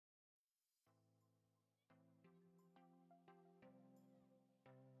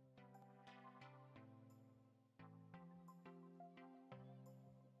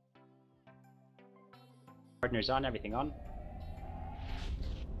Partners on, everything on.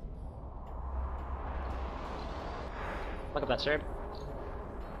 Look up that Serb.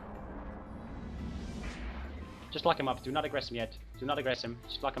 Just lock him up. Do not aggress him yet. Do not aggress him.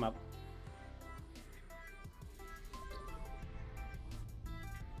 Just lock him up.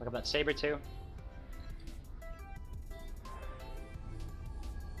 Look up that Saber too.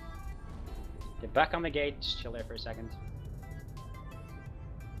 Get back on the gate. Just chill there for a second.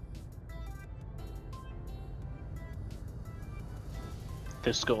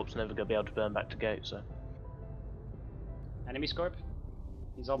 This Scorp's never going to be able to burn back to gate, so... Enemy Scorp?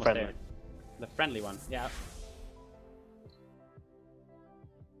 He's almost Friendly. there. The friendly one, yeah.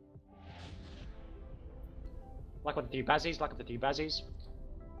 Lock up the 3 Bazzies, lock up the 3 Bazzies.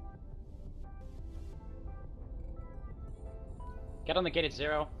 Get on the gate at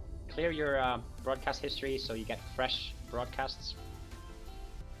 0. Clear your broadcast history so you get fresh broadcasts.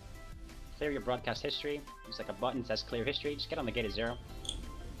 Clear your broadcast history. There's like a button that says clear history. Just get on the gate at 0.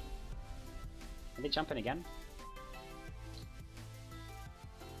 Are they jumping again?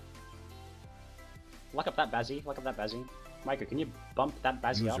 Lock up that Bazzy. Lock up that Bazzy. Micro, can you bump that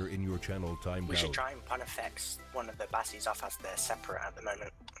Bazzy up? User in your channel timed We out. should try and Pontifex one of the Bassies off as they're separate at the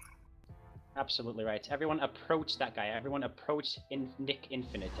moment. Absolutely right. Everyone approach that guy. Everyone approach Nick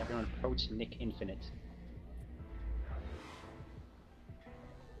Infinite. Everyone approach Nick Infinite.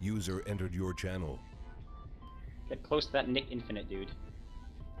 User entered your channel. Get close to that Nick Infinite dude.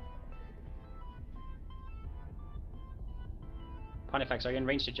 Pontifex, are you in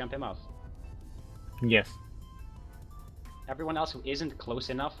range to jump him off? Yes. Everyone else who isn't close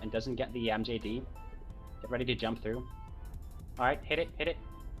enough and doesn't get the MJD, get ready to jump through. Alright, hit it, hit it.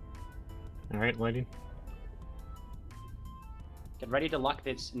 Alright, waiting. Get ready to lock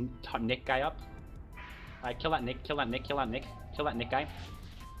this Nick guy up. Alright, kill that Nick, kill that Nick, kill that Nick, kill that Nick guy.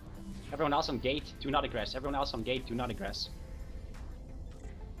 Everyone else on gate, do not aggress. Everyone else on gate, do not aggress.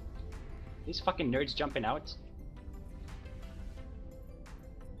 These fucking nerds jumping out.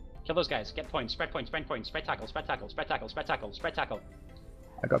 Kill those guys, get points, spread points, spread points, spread tackle, spread tackle, spread tackle, spread tackle, spread tackle.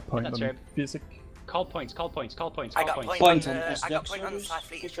 I got point That's on right. physic. Call points, call points, call points, I call got points. point Point on on I got point on the SW. Side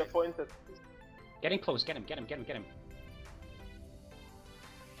Fleet. Get your point at... Get in close, get him, get him, get him, get him.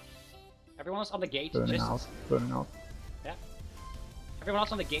 Everyone else on the gate, Burning just... out. Burning out. Yeah. Everyone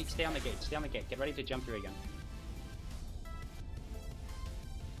else on the gate, stay on the gate, stay on the gate. Get ready to jump through again.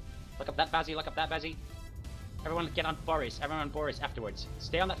 Look up that Bazzy, look up that Bazzy. Everyone get on Boris, everyone on Boris afterwards.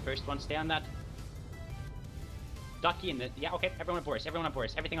 Stay on that first one, stay on that. Ducky in the... Yeah, okay, everyone on Boris, everyone on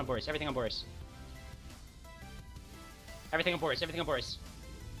Boris, everything on Boris, everything on Boris. Everything on Boris, everything on Boris.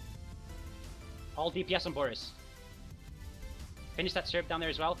 All DPS on Boris. Finish that serve down there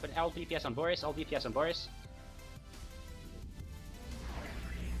as well, but all DPS on Boris, all DPS on Boris.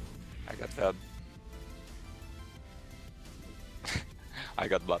 I got fed. I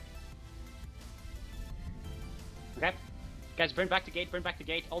got blood. Okay. Guys, burn back to gate, burn back to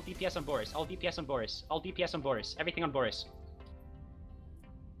gate. All DPS on Boris, all DPS on Boris, all DPS on Boris, everything on Boris.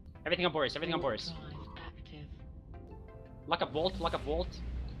 Everything on Boris, everything on Boris. Lock up Volt, lock up Volt.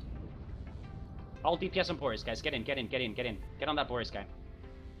 All DPS on Boris, guys. Get in, get in, get in, get in. Get on that Boris guy.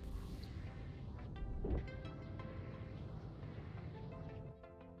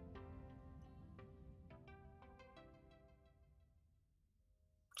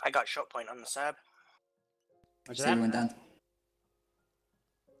 I got shot point on the Serb. Roger Saber that. went down.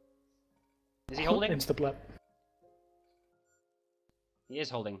 Is he holding? Insta blap. He is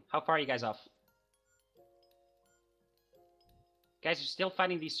holding. How far are you guys off? Guys, you're still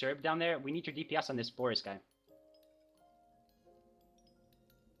fighting these Serb down there. We need your DPS on this Boris guy.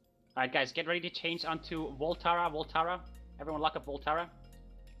 Alright guys, get ready to change onto Voltara, Voltara. Everyone lock up Voltara.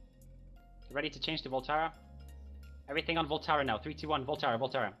 Get ready to change to Voltara. Everything on Voltara now. 3, 2, 1, Voltara,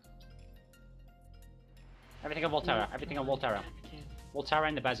 Voltara. Everything on Voltara, everything on Voltara. Voltara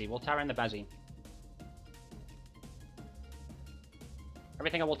and the Bazzy, Voltara and the Bazzy.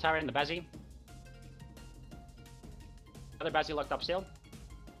 Everything on Voltara and the Bazzy. Other Bazzy locked up still.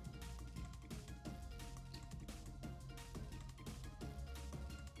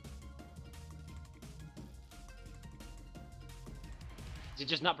 Is he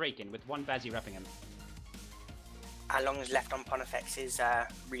just not breaking with one Bazzy repping him? How long is left on Pontifex's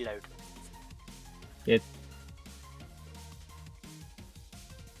reload? It.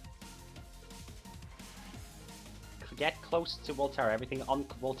 Get close to Voltara, everything on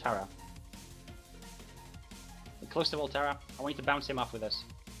Voltara. Get close to Voltara. I want you to bounce him off with us.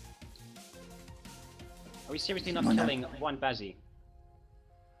 Are we seriously not killing one Bazzy?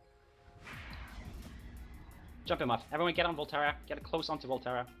 Jump him off. Everyone get on Voltara. Get close onto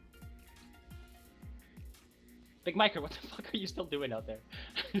Voltara. Big Micro, what the fuck are you still doing out there?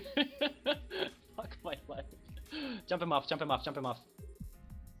 Fuck my life. Jump him off, jump him off, jump him off.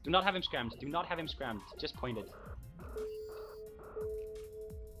 Do not have him scrammed, do not have him scrammed. Just pointed.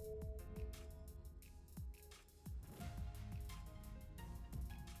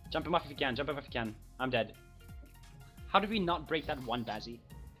 Jump him off if you can, jump him off if you can. I'm dead. How did we not break that one Bazzy?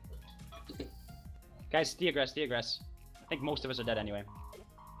 Guys, deaggress, deaggress. I think most of us are dead anyway.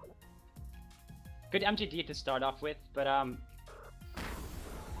 Good MGD to start off with, but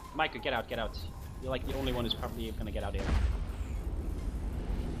Micah, get out, get out. You're like the only one who's probably gonna get out here.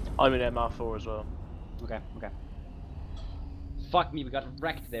 I'm in MR4 as well. Okay, okay. Fuck me, we got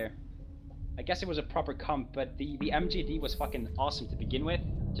wrecked there. I guess it was a proper comp, but the MGD was fucking awesome to begin with.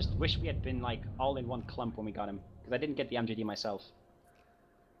 Just wish we had been like all in one clump when we got him, because I didn't get the MGD myself.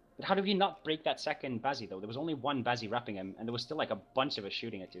 But how did we not break that second Bazzy though? There was only one Bazzy wrapping him, and there was still like a bunch of us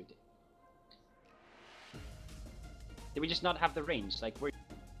shooting at dude. Did we just not have the range? Like, we're...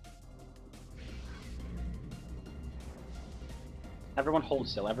 Everyone hold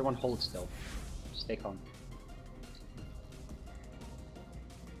still, everyone hold still. Stay calm.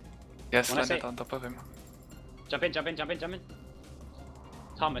 Yes, When I landed say- on top of him. Jump in, jump in, jump in, jump in.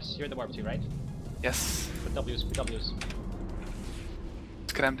 Thomas, you're the warp 2, right? Yes, Put W's, put W's.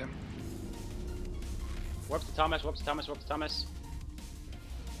 scrammed him. Warp to Thomas, warp to Thomas, warp to Thomas.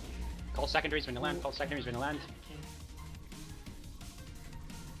 Call secondaries when you land, call secondaries when you land.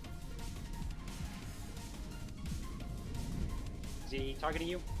 Is he targeting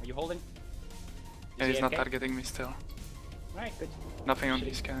you? Are you holding? Yeah, Is he's he not AFK? targeting me still. Alright, good. Nothing on Should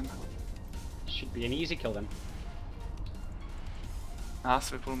his scan. Should be an easy kill then. Ah,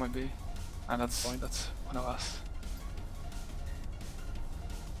 Swivel might be. And that's one of us.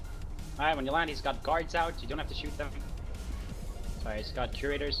 Alright, when you land, he's got guards out, you don't have to shoot them. Sorry, he's got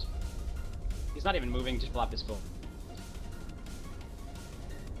curators. He's not even moving, just blop his full.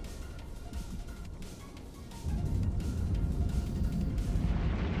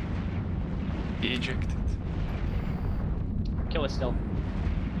 He ejected. Kill it still.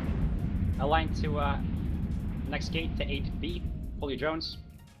 Align to next gate to 8B. Pull your drones.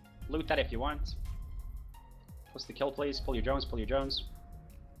 Loot that if you want. Post the kill please. Pull your drones, pull your drones.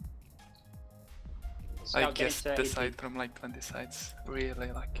 I Scout, get guessed into the 8B. side from like 20 sides.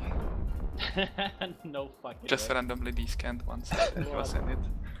 Really lucky. No fucking Just way. randomly descanned one side. It was in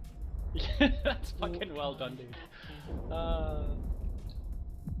it. That's fucking well done, dude.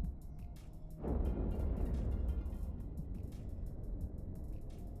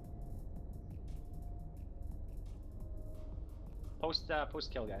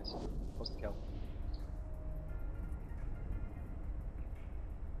 Post kill, guys. Post kill.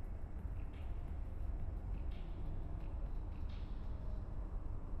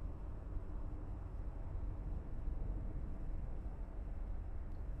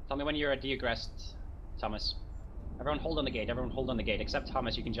 Tell me when you're deaggressed, Thomas. Everyone hold on the gate, everyone hold on the gate, except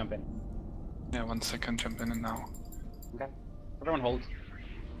Thomas, you can jump in. Yeah, 1 second, jump in and now. Okay. Everyone hold.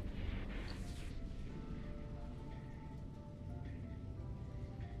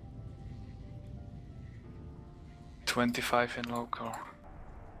 $25 in local.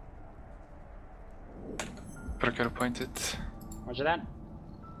 Procure pointed. Roger that.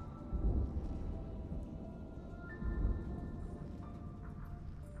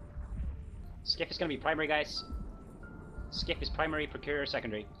 Skiff is gonna be primary, guys. Skiff is primary, procure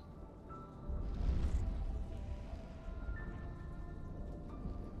secondary.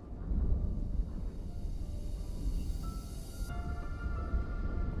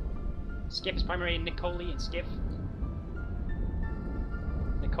 Skiff is primary, Nicoli and Skiff.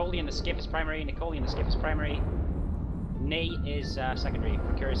 Nicoli and the Skiff is primary, Nicoli and the Skiff is primary. Nay is secondary,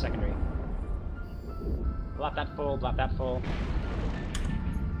 procure is secondary. Blap that full, blap that full.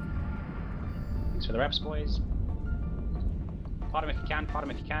 Thanks for the reps, boys. Pot him if you can, pot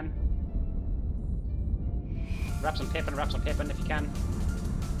him if you can. Reps on Pippin if you can.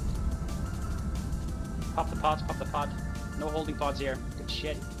 Pop the pods, pop the pod. No holding pods here. Good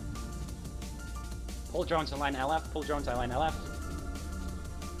shit. Pull drones on line LF, pull drones on line LF.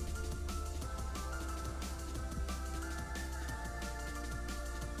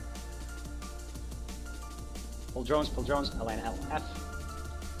 Pull drones, line LF.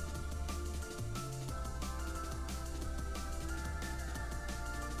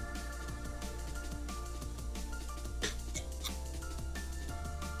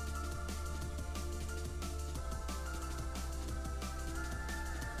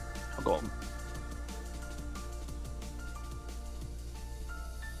 I've got him.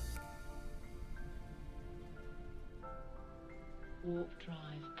 Warp drive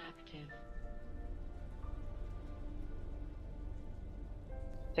active.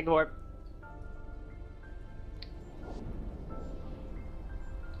 Take the warp.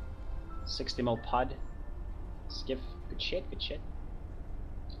 $60 mil pod. Skiff. Good shit, good shit.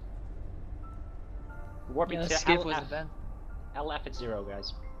 Warping Yeah, to skip LF. wasn't bad. LF at 0,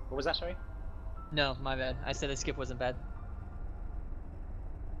 guys. What was that, sorry? No, my bad. I said the skip wasn't bad.